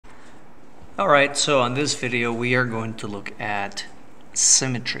Alright, so on this video we are going to look at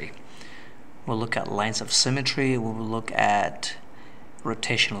symmetry. We'll look at lines of symmetry, we will look at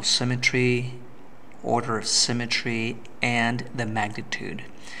rotational symmetry, order of symmetry, and the magnitude.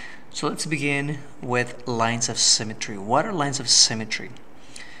 So let's begin with lines of symmetry. What are lines of symmetry?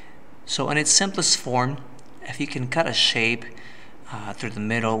 So in its simplest form, if you can cut a shape through the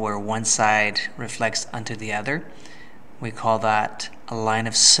middle where one side reflects onto the other, we call that a line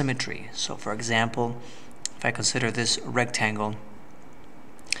of symmetry. So for example, if I consider this rectangle,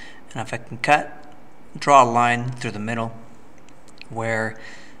 and if I can draw a line through the middle where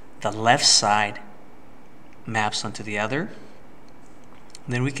the left side maps onto the other,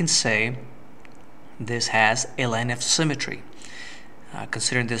 then we can say this has a line of symmetry.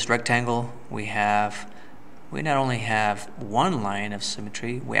 Considering this rectangle, we not only have one line of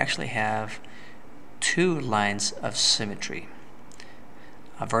symmetry, we actually have two lines of symmetry,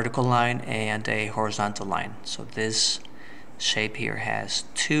 a vertical line and a horizontal line. So this shape here has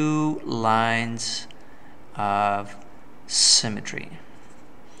two lines of symmetry.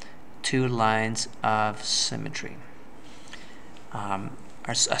 Two lines of symmetry. A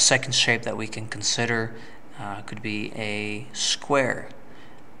second shape that we can consider could be a square.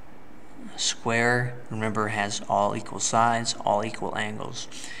 A square, remember, has all equal sides, all equal angles.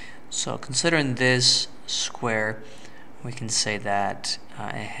 So considering this square, we can say that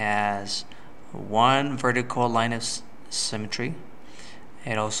it has one vertical line of symmetry.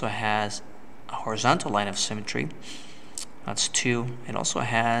 It also has a horizontal line of symmetry. That's two. It also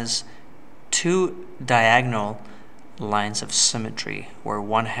has two diagonal lines of symmetry where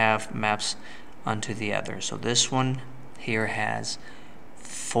one half maps onto the other. So this one here has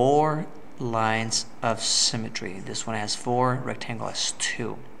four lines of symmetry. This one has four, rectangle has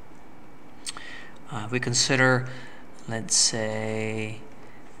two. If we consider, let's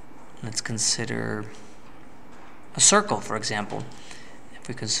consider a circle, for example. If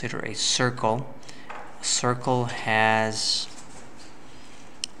we consider a circle has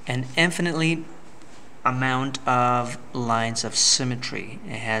an infinitely amount of lines of symmetry.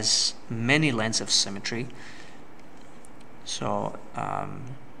 It has many lines of symmetry. So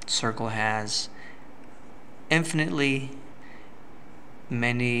circle has infinitely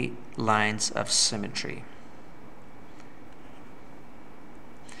many lines of symmetry.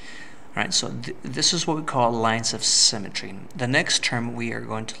 Alright, so this is what we call lines of symmetry. The next term we are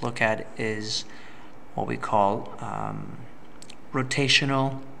going to look at is what we call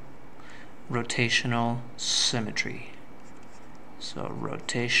rotational symmetry. So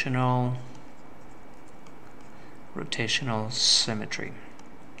rotational symmetry.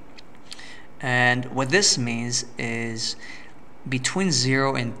 And what this means is between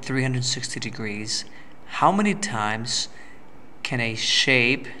 0 and 360 degrees, how many times can a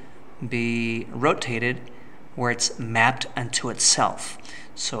shape be rotated where it's mapped onto itself?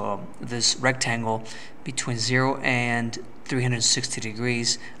 So this rectangle between 0 and 360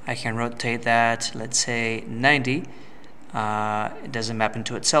 degrees, I can rotate that, let's say 90. It doesn't map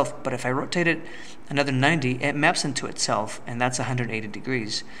into itself, but if I rotate it another 90, it maps into itself, and that's 180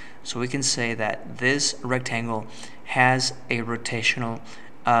 degrees. So we can say that this rectangle has a rotational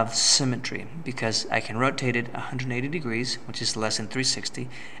of symmetry because I can rotate it 180 degrees, which is less than 360,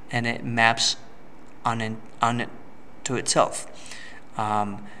 and it maps on it to itself.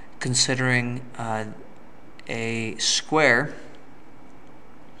 Considering a square,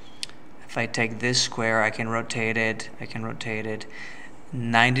 if I take this square, I can rotate it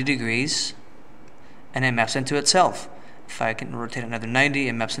 90 degrees, and it maps into itself. If I can rotate another 90,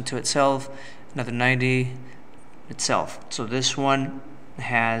 it maps into itself, another 90 itself. So this one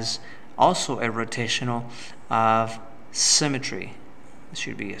has also a rotational of symmetry. This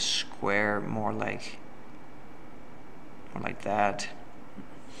should be a square, more like that.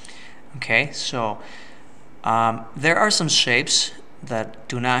 Okay, so there are some shapes that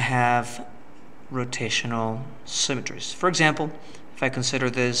do not have rotational symmetries. For example, if I consider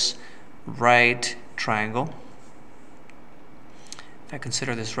this right triangle,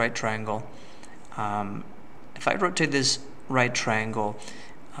 if I rotate this right triangle,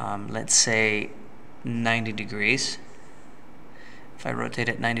 let's say 90 degrees, if I rotate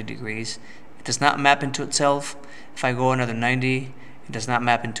it 90 degrees, it does not map into itself. If I go another 90, it does not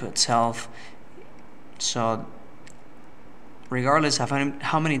map into itself. So regardless of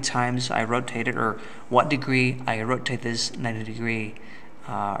how many times I rotate it or what degree I rotate this 90 degree,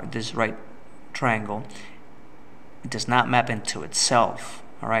 this right triangle, it does not map into itself.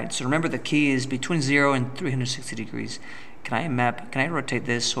 Alright, so remember the key is between 0 and 360 degrees. Can I rotate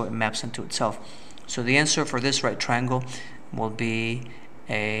this so it maps into itself? So the answer for this right triangle will be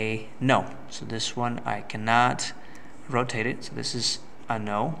a no. So this one I cannot rotate it. So this is a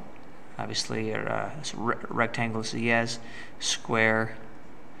no. Obviously, rectangle is a yes. Square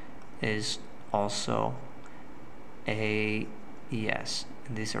is also a yes.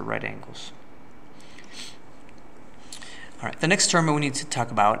 And these are right angles. All right. The next term we need to talk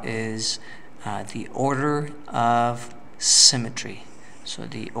about is the order of symmetry. So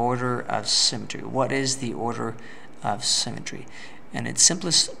the order of symmetry. What is the order of symmetry? In its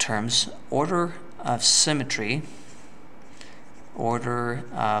simplest terms, order of symmetry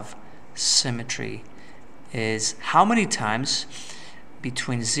is how many times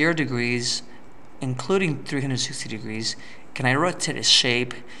between 0 degrees, including 360 degrees, can I rotate a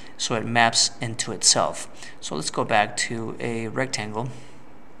shape so it maps into itself. So let's go back to a rectangle.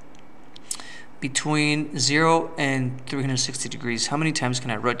 Between 0 and 360 degrees, how many times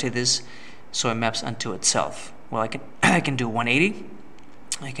can I rotate this so it maps onto itself? Well, I can do 180,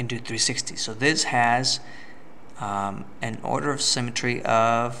 I can do 360. So this has an order of symmetry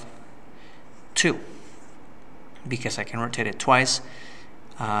of 2, because I can rotate it twice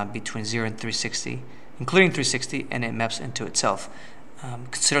between 0 and 360, including 360, and it maps into itself.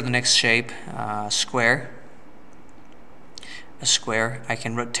 Consider the next shape, square. A square, I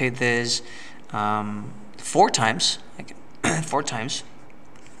can rotate this 4 times. I can 4 times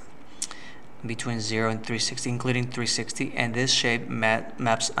between 0 and 360, including 360, and this shape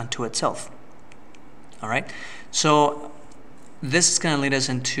maps onto itself. All right, so this is going to lead us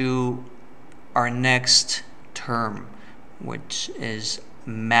into our next term, which is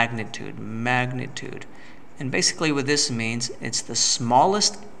magnitude. And basically what this means, it's the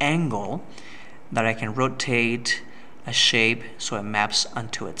smallest angle that I can rotate a shape so it maps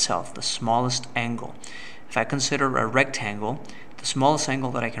onto itself. The smallest angle. If I consider a rectangle, the smallest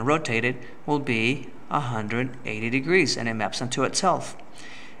angle that I can rotate it will be 180 degrees, and it maps onto itself.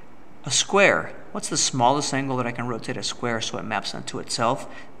 A square. What's the smallest angle that I can rotate a square so it maps onto itself?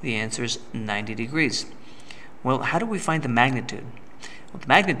 The answer is 90 degrees. Well, how do we find the magnitude? Well, the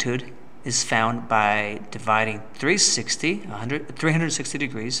magnitude is found by dividing 360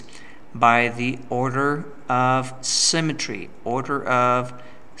 degrees by the order of symmetry.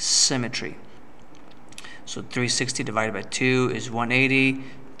 So 360 divided by 2 is 180.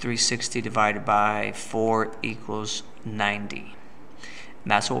 360 divided by 4 equals 90.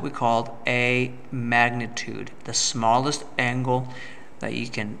 And that's what we call a magnitude, the smallest angle that you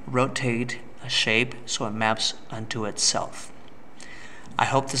can rotate a shape so it maps onto itself. I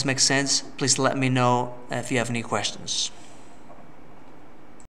hope this makes sense. Please let me know if you have any questions.